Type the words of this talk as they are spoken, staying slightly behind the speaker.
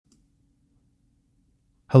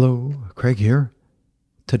Hello, Craig here.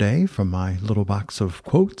 Today, from my little box of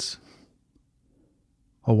quotes,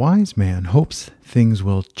 a wise man hopes things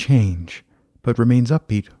will change, but remains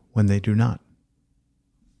upbeat when they do not.